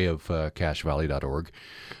unitedwayofcachevalley.org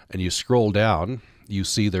and you scroll down, you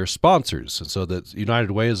see their sponsors. And so that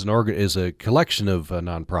United Way is a collection of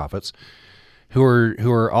nonprofits who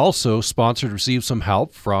are also sponsored, receive some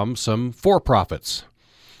help from some for-profits.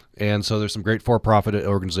 And so there's some great for-profit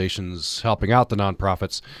organizations helping out the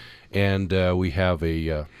nonprofits. And we have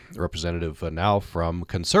a representative now from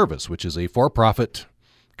Conservice, which is a for-profit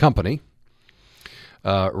company,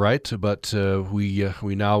 right? But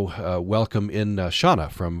we now welcome in Shauna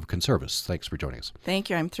from Conservice. Thanks for joining us. Thank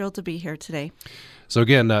you. I'm thrilled to be here today. So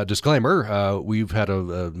again, disclaimer, we've had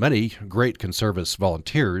many great Conservice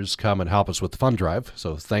volunteers come and help us with the fund drive,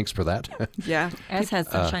 so thanks for that. Yeah, as has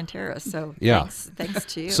Sunshine Terrace, so yeah. thanks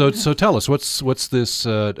to you. So tell us, what's this,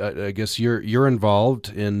 I guess you're involved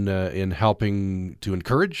in helping to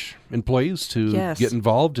encourage employees to get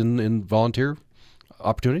involved in volunteer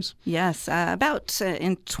opportunities? Yes, about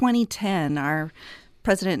in 2010, our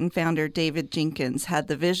president and founder, David Jenkins, had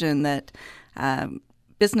the vision that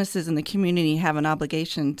businesses in the community have an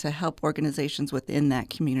obligation to help organizations within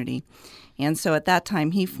that community. And so at that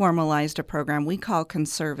time, he formalized a program we call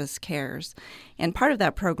Conservice Cares. And part of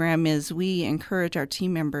that program is we encourage our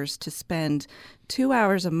team members to spend 2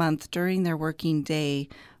 hours a month during their working day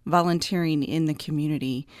volunteering in the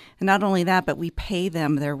community. And not only that, but we pay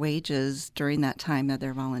them their wages during that time that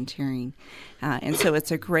they're volunteering. And so it's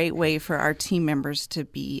a great way for our team members to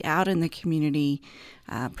be out in the community,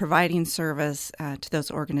 providing service to those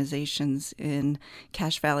organizations in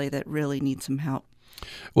Cache Valley that really need some help.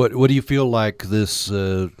 What do you feel like this?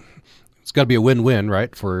 It's got to be a win-win,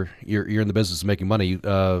 right? For you're in the business of making money.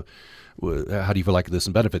 How do you feel like this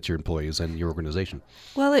benefits your employees and your organization?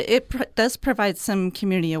 Well, it does provide some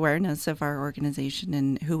community awareness of our organization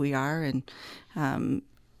and who we are, and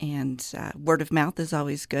word of mouth is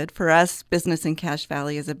always good. For us, business in Cache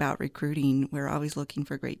Valley is about recruiting. We're always looking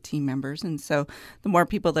for great team members, and so the more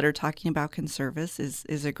people that are talking about Conservice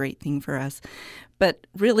is a great thing for us. But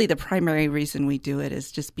really the primary reason we do it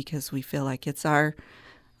is just because we feel like it's our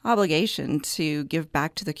obligation to give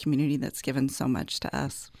back to the community that's given so much to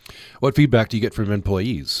us. What feedback do you get from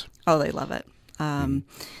employees? Oh, they love it.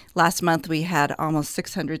 Last month, we had almost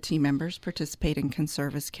 600 team members participate in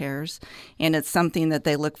Conservice Cares, and it's something that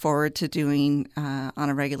they look forward to doing on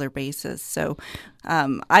a regular basis. So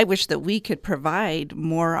I wish that we could provide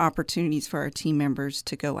more opportunities for our team members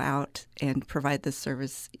to go out and provide this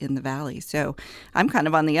service in the Valley. So I'm kind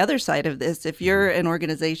of on the other side of this. If you're an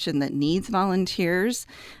organization that needs volunteers,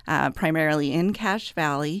 primarily in Cache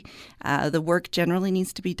Valley, the work generally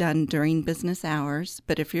needs to be done during business hours.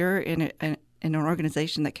 But if you're in an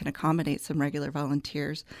organization that can accommodate some regular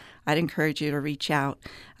volunteers, I'd encourage you to reach out.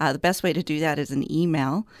 The best way to do that is an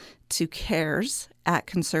email to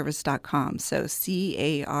cares@conservice.com. So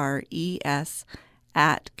CARES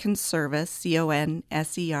 @conservice,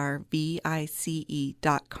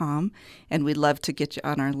 CONSERVICE.com. And we'd love to get you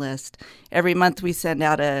on our list. Every month we send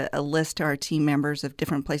out a list to our team members of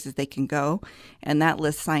different places they can go, and that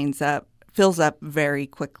list fills up very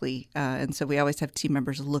quickly, and so we always have team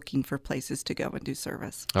members looking for places to go and do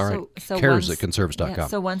service. All right, cares@conservice.com. Yeah,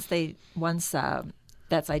 so once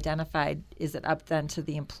that's identified, is it up then to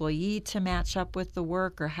the employee to match up with the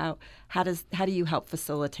work, or how do you help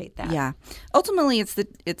facilitate that? Yeah, ultimately it's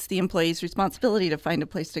the employee's responsibility to find a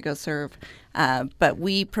place to go serve, but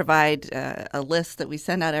we provide a list that we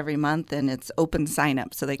send out every month, and it's open sign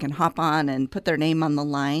up, so they can hop on and put their name on the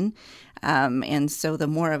line. And so the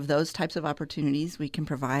more of those types of opportunities we can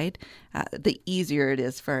provide, the easier it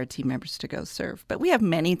is for our team members to go serve. But we have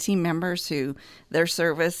many team members who their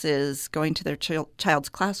service is going to their child's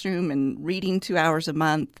classroom and reading 2 hours a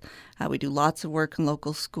month. We do lots of work in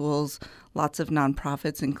local schools, lots of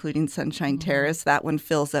nonprofits, including Sunshine Terrace. That one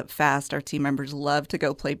fills up fast. Our team members love to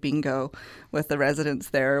go play bingo with the residents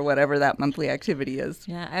there, or whatever that monthly activity is.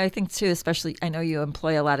 Yeah, I think, too, especially, I know you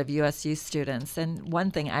employ a lot of USU students, and one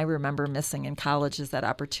thing I remember missing in college is that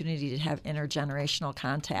opportunity to have intergenerational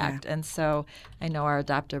contact. Yeah. And so I know our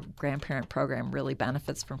adoptive grandparent program really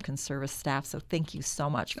benefits from Conservice staff, so thank you so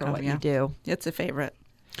much for what you do. It's a favorite.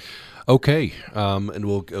 Okay, and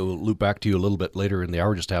we'll loop back to you a little bit later in the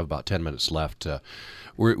hour. Just have about 10 minutes left.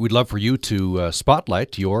 We'd love for you to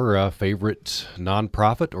spotlight your favorite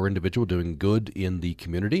nonprofit or individual doing good in the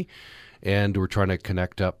community, and we're trying to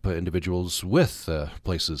connect up individuals with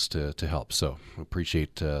places to help. So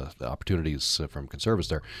appreciate the opportunities from Conservice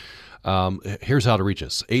there. Here's how to reach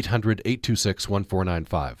us: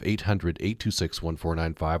 800-826-1495,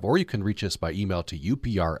 800-826-1495, or you can reach us by email to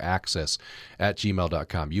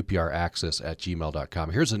upraccess@gmail.com, upraccess@gmail.com.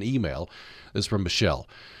 Here's an email. This is from Michelle.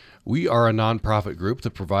 We are a nonprofit group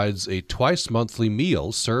that provides a twice-monthly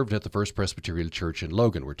meal served at the First Presbyterian Church in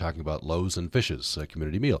Logan. We're talking about Loaves and Fishes, a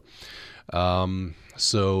community meal.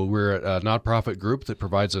 So we're a nonprofit group that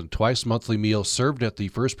provides a twice-monthly meal served at the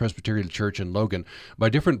First Presbyterian Church in Logan by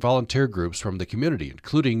different volunteer groups from the community,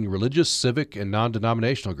 including religious, civic, and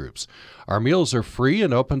non-denominational groups. Our meals are free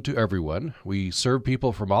and open to everyone. We serve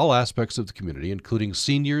people from all aspects of the community, including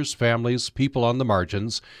seniors, families, people on the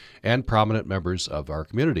margins, and prominent members of our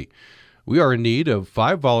community. We are in need of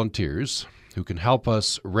 5 volunteers who can help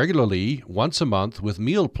us regularly once a month with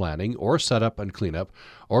meal planning or setup and cleanup,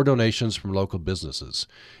 or donations from local businesses.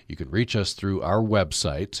 You can reach us through our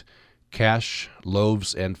website,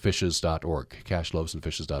 cashloavesandfishes.org,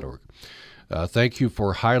 cashloavesandfishes.org. Thank you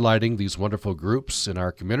for highlighting these wonderful groups in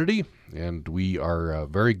our community, and we are a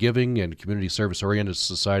very giving and community service-oriented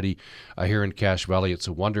society here in Cache Valley. It's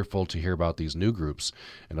wonderful to hear about these new groups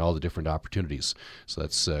and all the different opportunities. So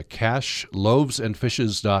that's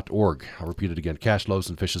cashloavesandfishes.org. I'll repeat it again,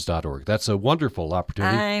 cashloavesandfishes.org. That's a wonderful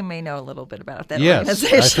opportunity. I may know a little bit about that organization.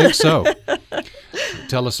 Yes, I think so.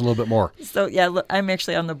 Tell us a little bit more. So, yeah, I'm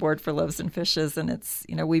actually on the board for Loaves and Fishes, and it's,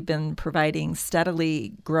 we've been providing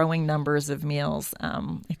steadily growing numbers of meals.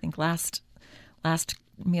 I think last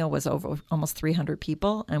meal was over almost 300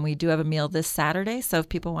 people, and we do have a meal this Saturday. So if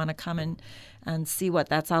people want to come and see what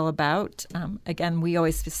that's all about, again, we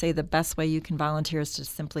always say the best way you can volunteer is to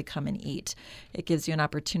simply come and eat. It gives you an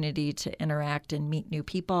opportunity to interact and meet new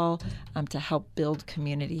people, to help build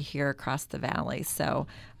community here across the valley. So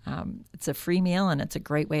it's a free meal, and it's a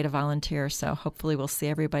great way to volunteer. So hopefully we'll see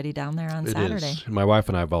everybody down there on Saturday. It is. My wife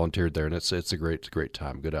and I volunteered there, and it's a great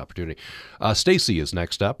time, good opportunity. Stacy is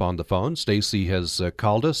next up on the phone. Stacy has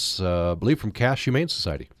called us, I believe, from Cache Humane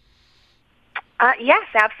Society. Yes,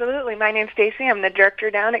 absolutely. My name's Stacy. I'm the director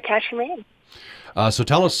down at Cache Humane. So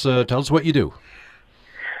tell us what you do.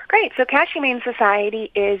 Great. So Cache Humane Society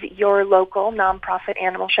is your local nonprofit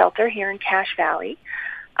animal shelter here in Cache Valley.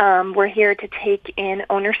 We're here to take in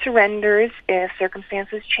owner surrenders if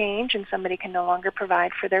circumstances change and somebody can no longer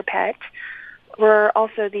provide for their pet. We're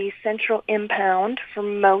also the central impound for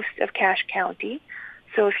most of Cache County.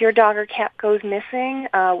 So if your dog or cat goes missing,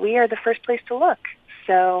 we are the first place to look.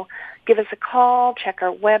 So give us a call, check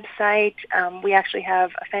our website. We actually have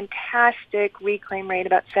a fantastic reclaim rate.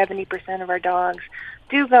 About 70% of our dogs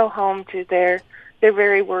do go home to their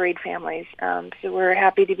very worried families. So we're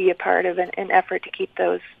happy to be a part of an effort to keep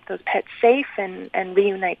those pets safe and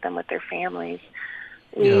reunite them with their families.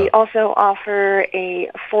 We also offer a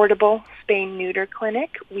affordable spay-neuter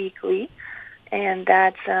clinic weekly, and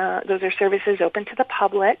those are services open to the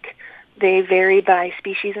public. They vary by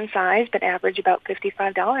species and size, but average about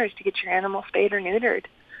 $55 to get your animal spayed or neutered.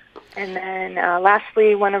 And then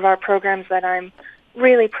lastly, one of our programs that I'm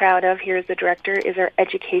really proud of here as the director is our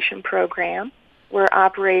education program. We're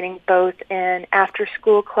operating both an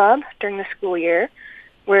after-school club during the school year,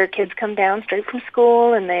 where kids come down straight from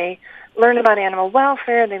school and they learn about animal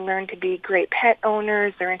welfare, they learn to be great pet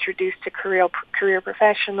owners, they're introduced to career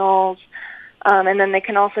professionals, and then they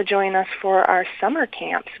can also join us for our summer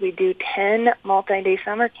camps. We do 10 multi-day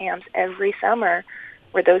summer camps every summer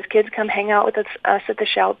where those kids come hang out with us at the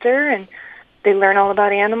shelter and they learn all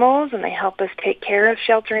about animals, and they help us take care of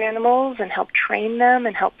shelter animals and help train them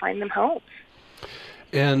and help find them homes.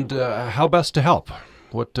 And how best to help?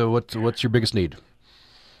 What's your biggest need?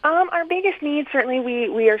 Our biggest need, certainly,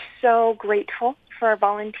 we are so grateful for our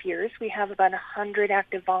volunteers. We have about 100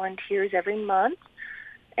 active volunteers every month,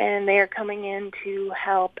 and they are coming in to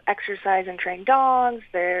help exercise and train dogs.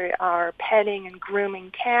 They are petting and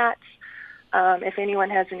grooming cats. If anyone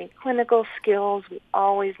has any clinical skills, we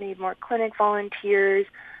always need more clinic volunteers.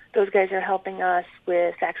 Those guys are helping us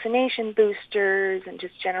with vaccination boosters and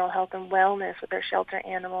just general health and wellness with our shelter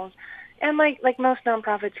animals. And like most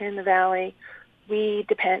nonprofits here in the Valley, we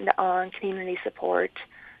depend on community support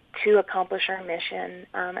to accomplish our mission.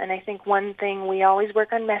 And I think one thing we always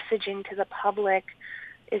work on messaging to the public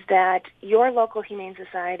is that your local Humane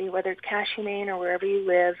Society, whether it's Cache Humane or wherever you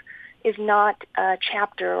live, is not a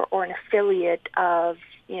chapter or an affiliate of,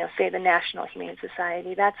 say, the National Humane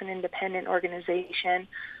Society. That's an independent organization.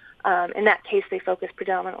 In that case, they focus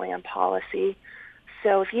predominantly on policy.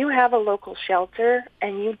 So if you have a local shelter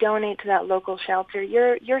and you donate to that local shelter,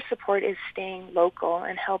 your support is staying local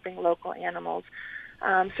and helping local animals.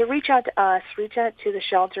 So reach out to us, reach out to the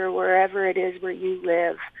shelter wherever it is where you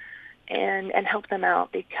live, and help them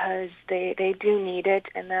out, because they do need it,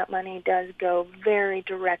 and that money does go very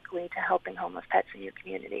directly to helping homeless pets in your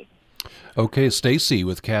community. Okay, Stacy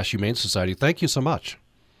with Cache Humane Society, thank you so much.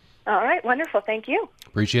 All right, wonderful. Thank you.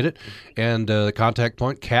 Appreciate it. And the contact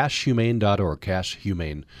point, cachehumane.org,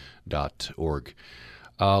 cachehumane.org.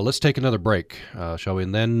 Let's take another break, shall we?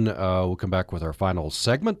 And then we'll come back with our final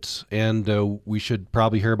segment. And we should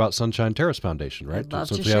probably hear about Sunshine Terrace Foundation, right? I'd love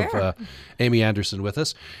Since to we share. have Amy Anderson with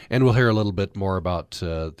us. And we'll hear a little bit more about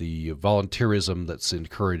the volunteerism that's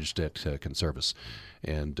encouraged at Conservice.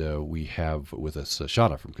 And we have with us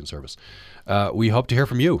Shauna from Conservice. We hope to hear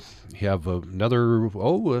from you. You have another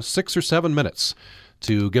 6 or 7 minutes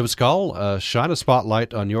to give us a call. Shine a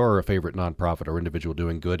spotlight on your favorite nonprofit or individual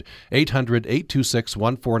doing good.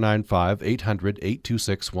 800-826-1495.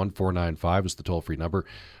 800-826-1495 is the toll-free number.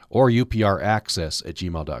 Or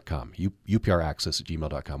upraccess@gmail.com.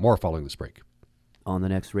 upraccess@gmail.com. More following this break. On the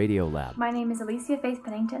next Radio Lab. My name is Alicia Faith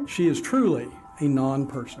Pennington. She is truly a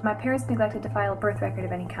non-person. My parents neglected to file a birth record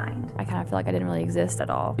of any kind. I kind of feel like I didn't really exist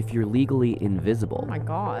at all. If you're legally invisible. Oh my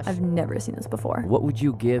gosh. I've never seen this before. What would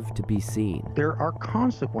you give to be seen? There are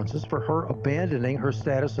consequences for her abandoning her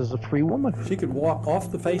status as a free woman. She could walk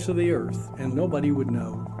off the face of the earth and nobody would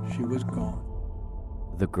know she was gone.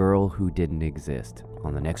 The Girl Who Didn't Exist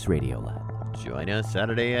on the next Radio Lab. Join us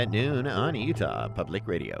Saturday at noon on Utah Public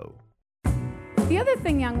Radio. The other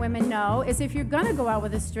thing young women know is if you're going to go out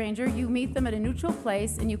with a stranger, you meet them at a neutral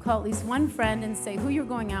place and you call at least one friend and say who you're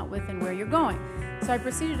going out with and where you're going. So I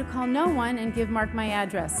proceeded to call no one and give Mark my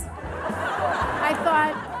address. I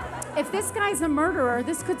thought, if this guy's a murderer,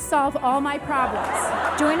 this could solve all my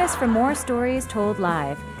problems. Join us for more stories told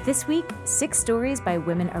live. This week, 6 stories by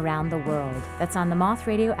women around the world. That's on the Moth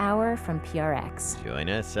Radio Hour from PRX. Join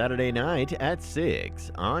us Saturday night at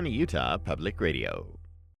 6 on Utah Public Radio.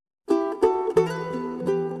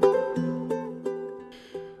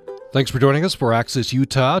 Thanks for joining us for Access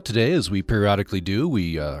Utah. Today, as we periodically do,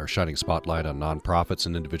 we are shining a spotlight on nonprofits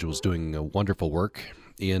and individuals doing wonderful work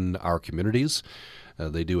in our communities.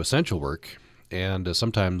 They do essential work and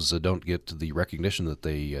sometimes don't get the recognition that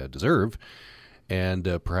they deserve and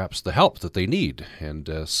perhaps the help that they need. And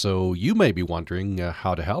so you may be wondering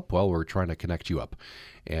how to help. Well, we're trying to connect you up.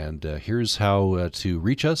 And here's how to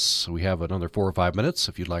reach us. We have another 4 or 5 minutes.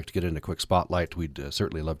 If you'd like to get in a quick spotlight, we'd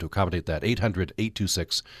certainly love to accommodate that.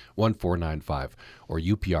 800-826-1495 or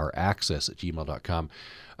upraccess@gmail.com.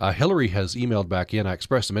 Hillary has emailed back in. I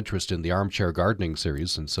expressed some interest in the Armchair Gardening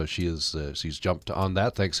Series, and so she's jumped on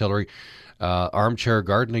that. Thanks, Hillary. Armchair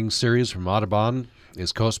Gardening Series from Audubon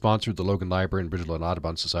is co-sponsored the Logan Library and Bridgeland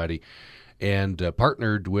Audubon Society and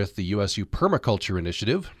partnered with the USU Permaculture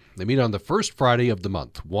Initiative. They meet on the first Friday of the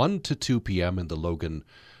month, 1 to 2 p.m. in the Logan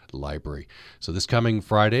Library. So this coming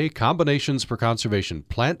Friday, Combinations for Conservation,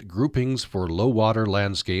 Plant Groupings for Low Water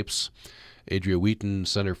Landscapes. Adria Wheaton,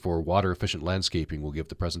 Center for Water Efficient Landscaping, will give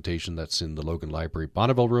the presentation. That's in the Logan Library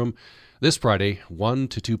Bonneville Room this Friday, 1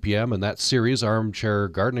 to 2 p.m. And that series, Armchair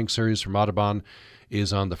Gardening Series from Audubon,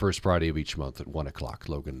 is on the first Friday of each month at 1 o'clock,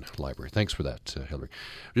 Logan Library. Thanks for that, Hillary.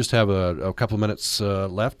 We just have a couple minutes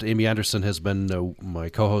left. Amy Anderson has been my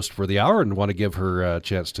co-host for the hour, and want to give her a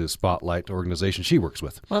chance to spotlight the organization she works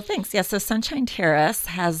with. Well, thanks. Yeah, so Sunshine Terrace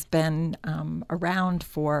has been around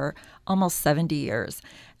for almost 70 years.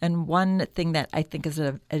 And one thing that I think is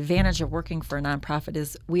an advantage of working for a nonprofit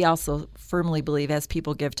is we also firmly believe as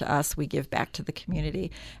people give to us, we give back to the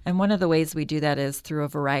community. And one of the ways we do that is through a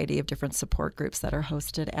variety of different support groups that are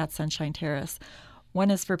hosted at Sunshine Terrace. One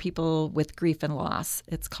is for people with grief and loss.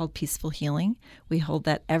 It's called Peaceful Healing. We hold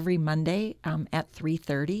that every Monday at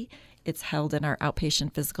 3:30. It's held in our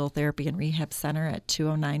outpatient physical therapy and rehab center at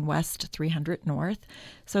 209 West, 300 North.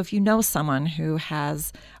 So if you know someone who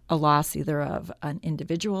has a loss either of an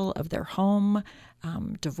individual, of their home,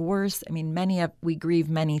 divorce, we grieve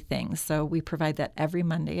many things. So we provide that every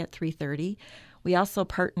Monday at 3:30. We also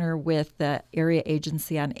partner with the Area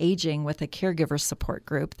Agency on Aging with a caregiver support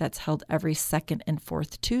group that's held every second and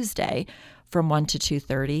fourth Tuesday from 1 to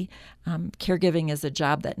 2:30. Caregiving is a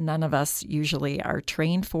job that none of us usually are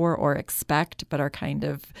trained for or expect, but are kind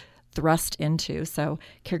of thrust into. So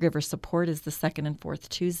caregiver support is the second and fourth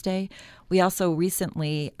Tuesday. We also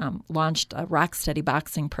recently launched a Rock Steady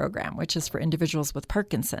boxing program, which is for individuals with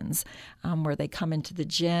Parkinson's, where they come into the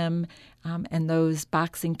gym, and those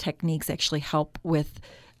boxing techniques actually help with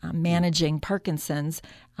managing Parkinson's.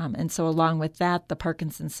 And so along with that, the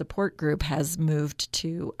Parkinson's support group has moved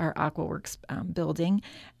to our AquaWorks building,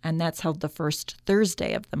 and that's held the first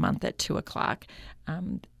Thursday of the month at 2 o'clock.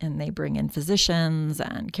 And they bring in physicians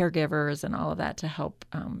and caregivers and all of that to help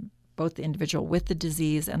both the individual with the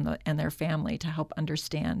disease and their family to help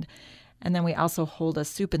understand. And then we also hold a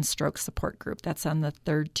soup and stroke support group. That's on the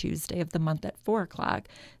third Tuesday of the month at 4 o'clock.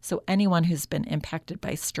 So anyone who's been impacted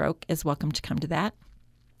by stroke is welcome to come to that.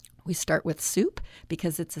 We start with soup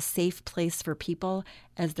because it's a safe place for people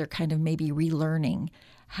as they're kind of maybe relearning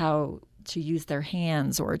how to use their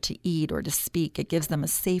hands or to eat or to speak. It gives them a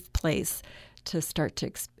safe place to start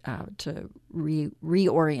to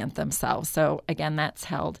reorient themselves. So again, that's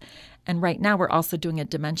held. And right now we're also doing a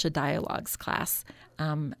Dementia Dialogues class.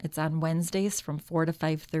 It's on Wednesdays from 4 to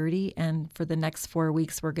 5:30. And for the next 4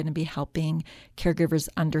 weeks, we're going to be helping caregivers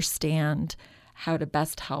understand how to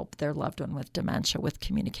best help their loved one with dementia, with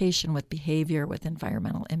communication, with behavior, with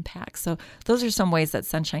environmental impact. So those are some ways that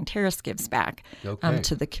Sunshine Terrace gives back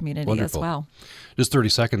to the community Wonderful. as well. Just 30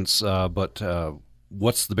 seconds, but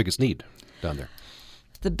what's the biggest need down there?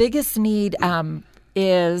 The biggest need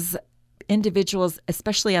is individuals,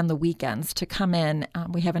 especially on the weekends, to come in.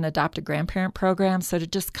 We have an adopt a grandparent program, so to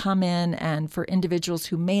just come in and for individuals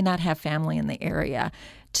who may not have family in the area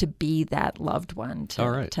to be that loved one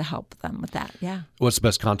to help them with that. Yeah. What's the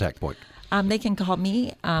best contact point? They can call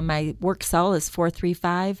me. My work cell is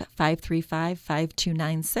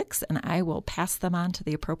 435-535-5296, and I will pass them on to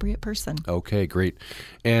the appropriate person. Okay, great.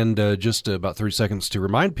 And just about 30 seconds to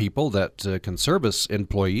remind people that Conservice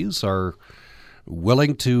employees are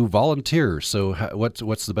willing to volunteer. So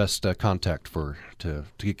what's the best contact to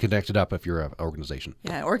get connected up if you're an organization?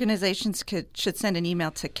 Yeah, organizations should send an email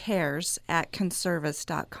to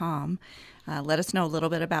cares@conservice.com. Let us know a little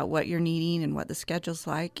bit about what you're needing and what the schedule's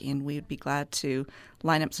like, and we'd be glad to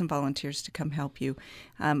line up some volunteers to come help you.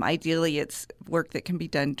 Ideally, it's work that can be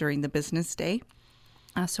done during the business day.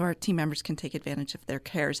 So our team members can take advantage of their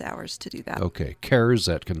CARES hours to do that. Okay,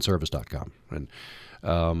 cares@conservice.com. And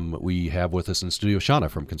we have with us in studio Shauna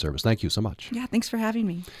from Conservice. Thank you so much. Yeah, thanks for having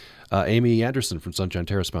me. Amy Anderson from Sunshine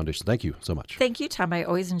Terrace Foundation. Thank you so much. Thank you, Tom. I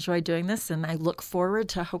always enjoy doing this, and I look forward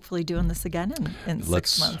to hopefully doing this again in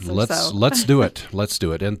 6 months or so. Let's do it. Let's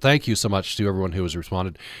do it. And thank you so much to everyone who has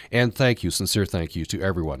responded. And sincere thank you to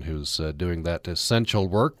everyone who's doing that essential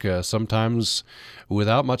work, sometimes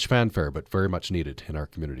without much fanfare, but very much needed in our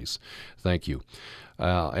communities. Thank you.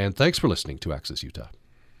 And thanks for listening to Access Utah.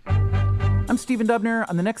 I'm Stephen Dubner.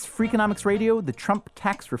 On the next Freakonomics Radio, the Trump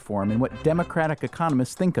tax reform and what Democratic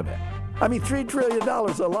economists think of it. I mean, $3 trillion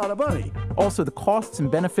is a lot of money. Also, the costs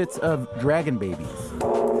and benefits of dragon babies.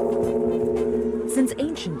 Since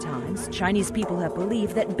ancient times, Chinese people have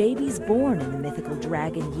believed that babies born in the mythical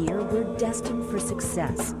dragon year were destined for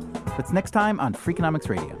success. That's next time on Freakonomics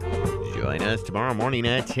Radio. Join us tomorrow morning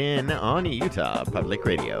at 10 on Utah Public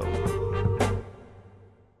Radio.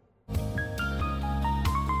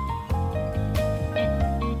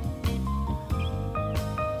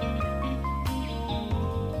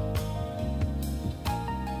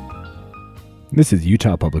 This is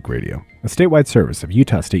Utah Public Radio, a statewide service of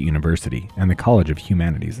Utah State University and the College of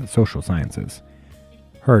Humanities and Social Sciences.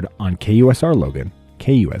 Heard on KUSR Logan,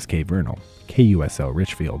 KUSK Vernal, KUSL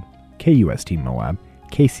Richfield, KUST Moab,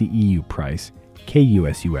 KCEU Price,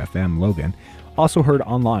 KUSU-FM Logan, also heard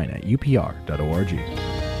online at upr.org.